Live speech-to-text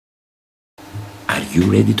you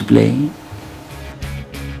ready to play?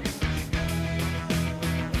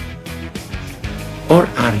 Or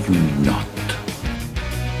are you not?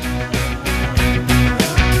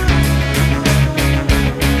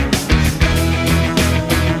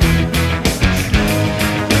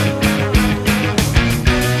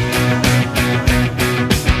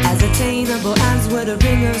 As with a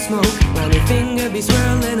ring of smoke, while your finger be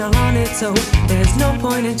swirling on its own. There's no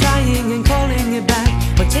point in trying and calling it back,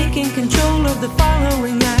 or taking control of the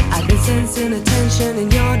following act. I've been sensing attention in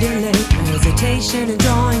your delay, hesitation in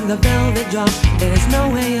drawing the velvet drop. There's no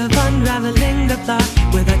way of unraveling the plot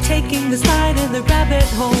without taking the slide in the rabbit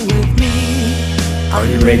hole with me. Are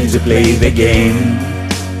you ready to play the game?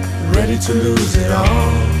 Ready to lose it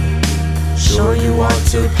all? Sure you want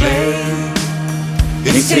to play?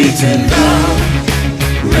 It's Satan love.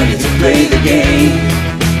 Ready to play the game?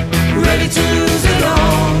 Ready to lose it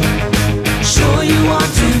all? Sure you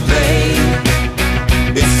want to play?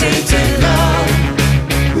 It's Satan love.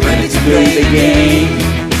 Ready to play the game?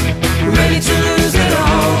 Ready to lose it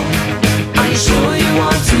all? Are you sure you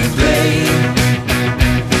want to play?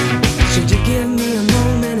 Should you give me a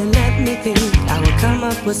moment and let me think? I will come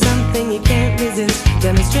up with something you can't resist,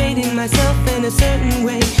 demonstrating myself in a certain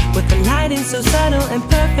way, with the lighting so subtle and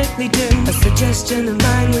perfectly dim. A suggestion of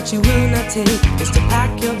mine which you will not take is to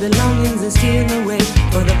pack your belongings and steal away,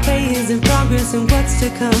 for the play is in progress and what's to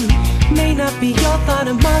come may not be your thought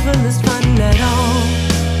of marvelous fun at all.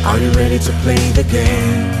 Are you ready to play the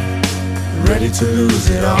game? Ready to lose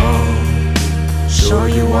it all? Sure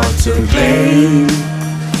you want to play?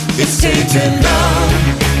 It's Satan love.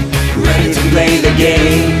 Ready to play the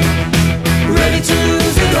game? Ready to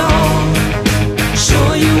lose it all?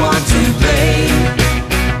 Sure you want to play?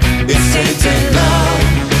 It's Satan love.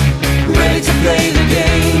 Ready to play the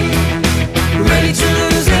game? Ready to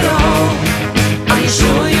lose it all? Are you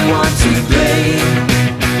sure you want to play?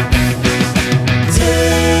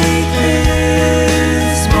 Take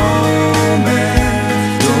this moment,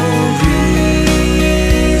 don't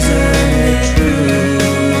reason it true.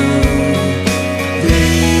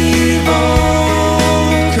 Leave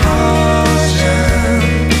all caution,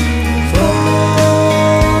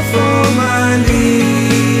 fall for my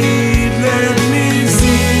lead. Let me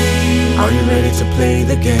see. Are you ready to play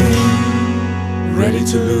the game? Ready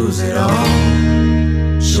to lose it all?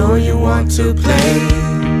 Sure you want to play?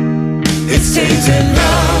 It's Satan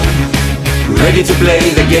love. Ready to play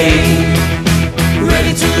the game?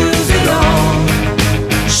 Ready to lose it all?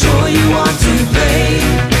 Sure you want to play?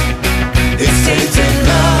 It's Satan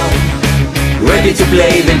love. Ready to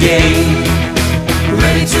play the game?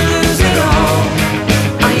 Ready to lose it all?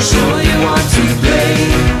 Are you sure you want to play?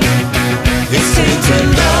 It's Satan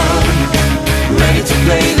love. Ready to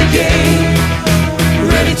play the game?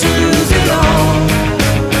 Ready to lose it all?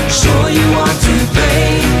 Sure you want to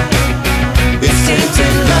play? It's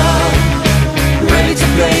Satan love. Ready to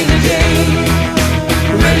play the game?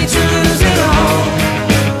 Ready to lose it all?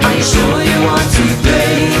 Are you sure you want to play?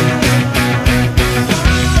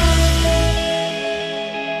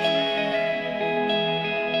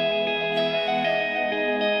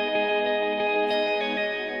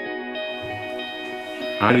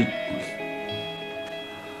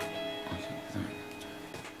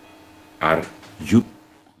 Are you